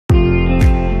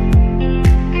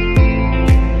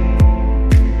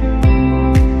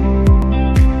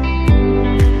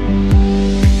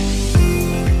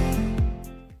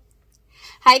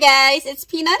Hi guys, it's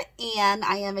Peanut and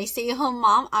I am a stay-at-home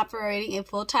mom operating a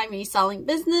full-time reselling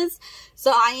business.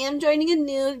 So I am joining a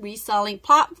new reselling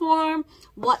platform,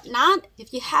 Whatnot.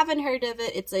 If you haven't heard of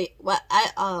it, it's an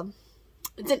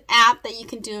app that you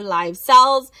can do live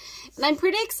sales. And I'm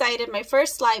pretty excited. My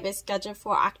first live is scheduled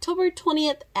for October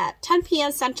 20th at 10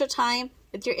 p.m. Central Time.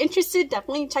 If you're interested,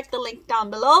 definitely check the link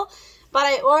down below. But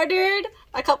I ordered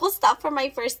a couple stuff for my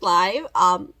first live,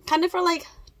 kind of for like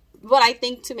what I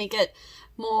think to make it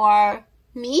more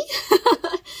me.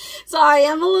 So I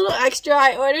am a little extra.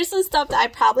 I ordered some stuff that I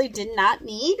probably did not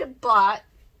need, but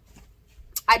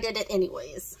I did it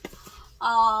anyways.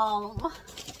 Let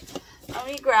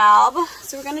me grab.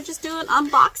 So we're gonna just do an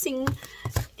unboxing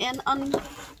and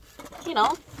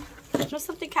just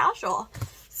something casual.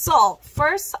 So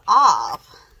first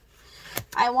off,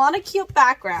 I want a cute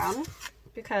background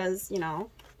because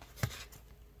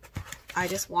I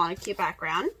just want a cute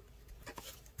background.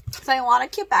 So I want a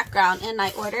cute background, and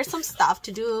I ordered some stuff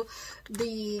to do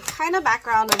the kind of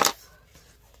background of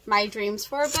my dreams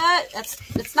for a bit.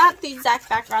 It's not the exact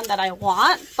background that I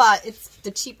want, but it's the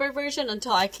cheaper version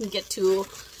until I can get to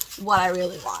what I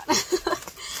really want.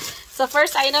 So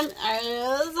first item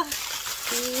is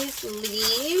these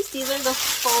leaves. These are the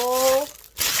full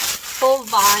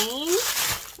vines.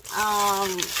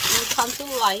 It comes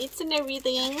with lights and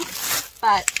everything,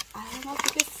 but I don't know if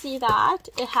you can see that.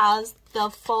 It has the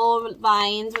full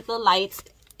vines with the lights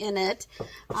in it.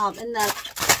 And then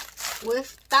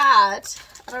with that,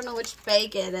 I don't know which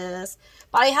bag it is,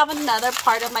 but I have another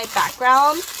part of my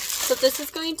background. So this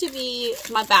is going to be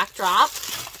my backdrop.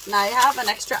 Now I have an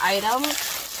extra item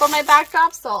for my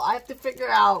backdrop, so I have to figure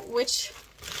out which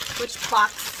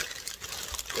box,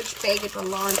 which bag it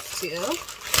belongs to.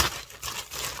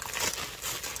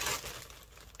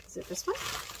 Is it this one?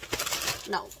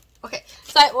 No. Okay,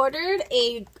 so I ordered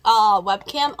a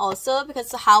webcam also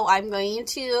because of how I'm going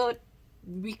to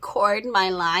record my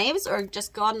lives or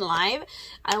just go on live.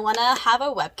 I want to have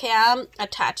a webcam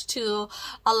attached to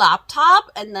a laptop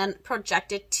and then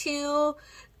project it to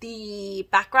the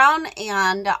background,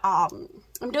 and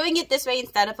I'm doing it this way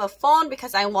instead of a phone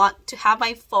because I want to have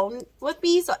my phone with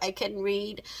me so I can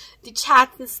read the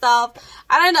chats and stuff.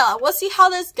 I don't know. We'll see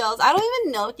how this goes. I don't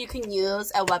even know if you can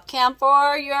use a webcam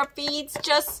for your feeds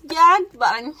just yet, but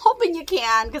I'm hoping you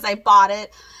can because I bought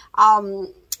it.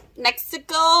 Next to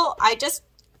go, I just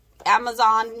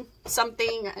Amazon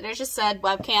something and it just said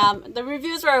webcam. The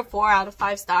reviews were 4 out of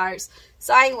 5 stars,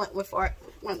 so I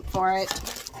went for it.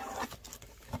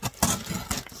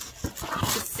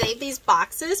 Save these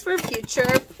boxes for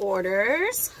future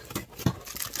orders.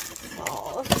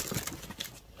 So,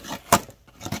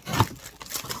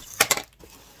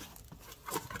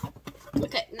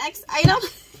 okay, next item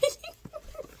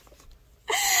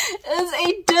is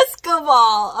a disco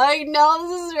ball. I know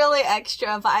this is really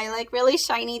extra, but I like really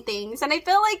shiny things, and I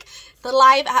feel like the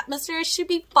live atmosphere should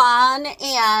be fun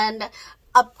and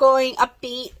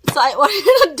upbeat. So I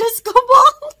ordered a disco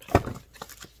ball.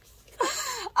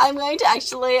 I'm going to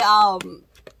actually, yeah,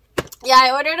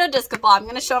 I ordered a disco ball. I'm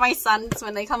going to show my sons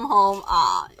when they come home,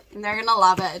 and they're going to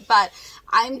love it. But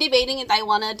I'm debating if I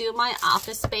want to do my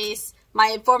office space,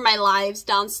 for my lives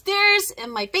downstairs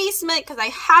in my basement, because I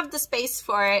have the space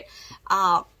for it.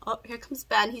 Oh, here comes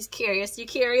Ben. He's curious. You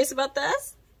curious about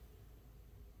this?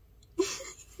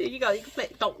 Here you go. You can play.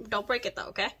 Don't break it though,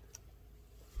 okay?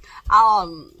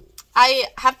 I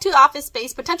have 2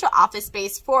 potential office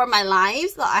space for my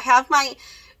lives. So I have my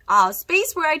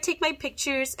space where I take my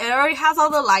pictures. It already has all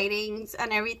the lightings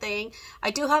and everything. I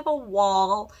do have a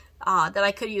wall that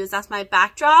I could use as my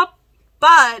backdrop,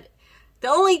 but the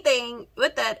only thing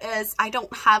with it is I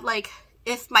don't have, like,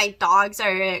 if my dogs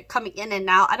are coming in and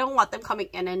out, I don't want them coming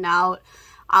in and out.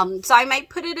 So I might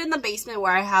put it in the basement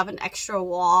where I have an extra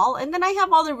wall, and then I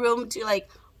have all the room to, like,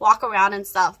 walk around and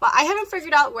stuff. But I haven't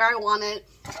figured out where I want it.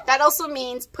 That also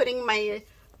means putting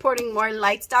more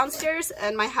lights downstairs,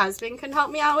 and my husband can help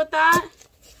me out with that.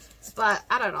 But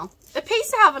I don't know. It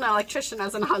pays to have an electrician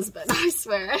as a husband, I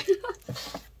swear.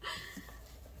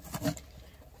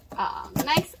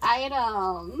 Next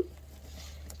item,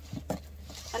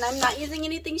 and I'm not using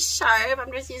anything sharp.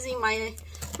 I'm just using my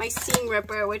seam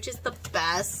ripper, which is the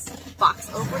best box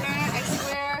opener, I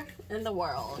swear, in the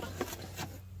world.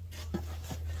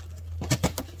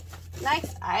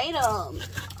 Next item.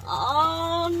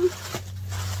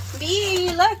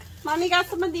 B, look, mommy got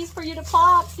some of these for you to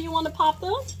pop. Do you want to pop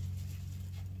them?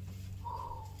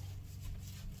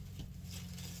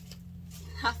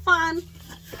 Have fun.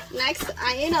 Next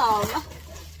item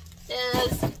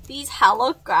is these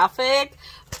holographic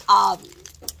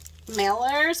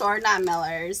mailers, or not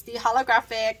mailers, the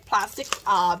holographic plastic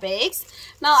bags.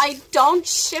 Now I don't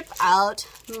ship out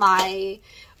my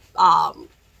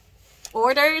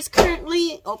orders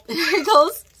currently. Oh, here it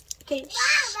goes. Okay,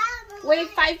 wait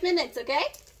 5 minutes, okay?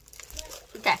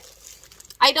 Okay.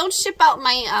 I don't ship out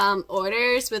my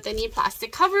orders with any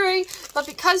plastic covering, but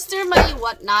because they're my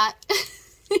whatnot.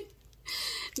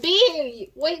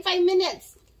 B, wait 5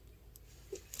 minutes.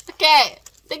 Okay,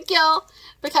 thank you.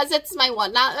 Because it's my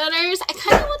whatnot orders, I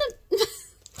kind of want to.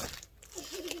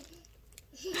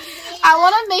 I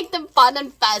want to make them fun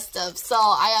and festive, so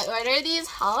I ordered these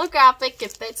holographic.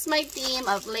 It fits my theme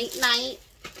of late night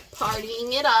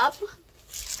partying it up.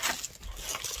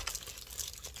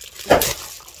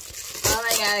 Oh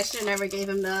my god, I should have never gave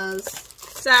him those.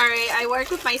 Sorry, I work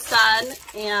with my son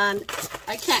and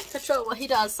I can't control what he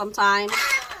does sometimes.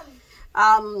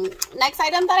 Next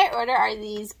item that I ordered are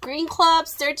these green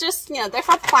clips. They're just, you know, they're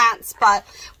for plants, but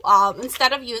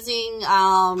instead of using,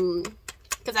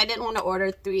 because I didn't want to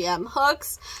order 3M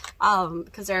hooks,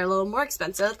 because they're a little more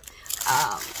expensive,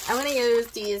 I'm going to use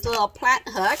these little plant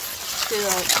hooks to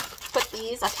put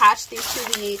these, attach these to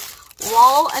the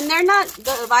wall, and they're not,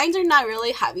 the vines are not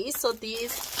really heavy, so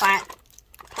these plant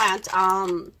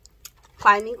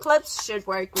climbing clips should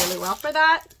work really well for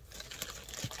that.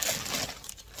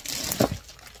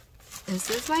 Is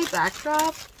this my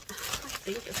backdrop? I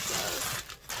think this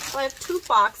is. So I have 2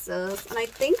 boxes, and I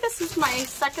think this is my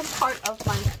second part of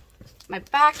my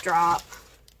backdrop.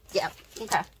 Yep,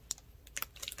 okay.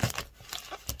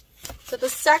 So the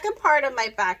second part of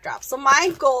my backdrop. So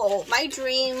my goal, my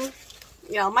dream,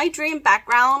 you know, my dream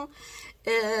background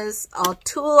is a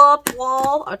tulip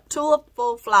wall, a tulip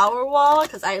full flower wall,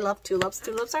 because I love tulips.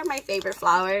 Tulips are my favorite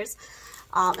flowers.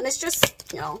 And it's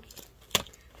just, you know,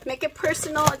 make it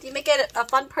personal. If you make it a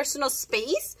fun personal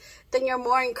space, then you're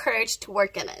more encouraged to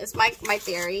work in it. It's my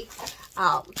theory.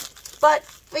 But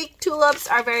fake tulips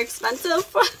are very expensive.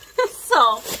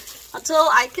 So until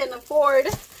I can afford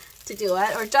to do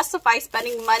it or justify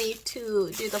spending money to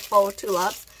do the faux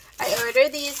tulips, I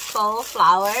ordered these faux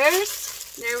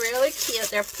flowers. They're really cute.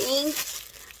 They're pink.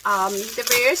 The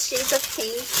various shades of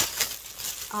pink,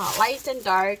 light and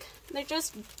dark. They're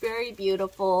just very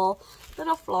beautiful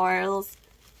little florals.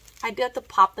 I do have to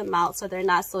pop them out so they're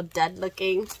not so dead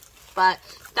looking. But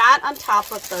that on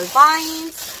top of the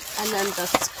vines and then the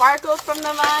sparkle from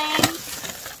the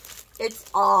vines, it's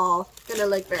all gonna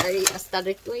look very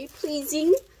aesthetically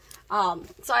pleasing.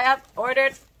 So I have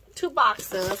ordered 2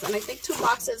 boxes, and I think 2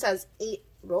 boxes has 8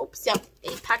 ropes. Yep,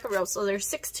 8 pack of ropes. So there's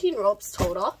 16 ropes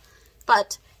total.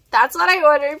 But that's what I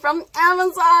ordered from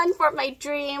Amazon for my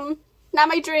dream. Not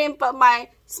my dream, but my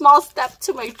small step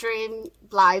to my dream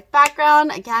live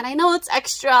background. Again, I know it's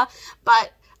extra,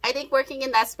 but I think working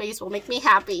in that space will make me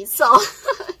happy. So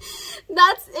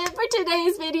that's it for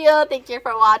today's video. Thank you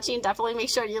for watching. Definitely make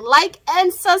sure you like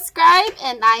and subscribe,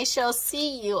 and I shall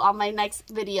see you on my next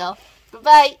video.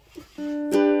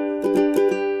 Bye-bye.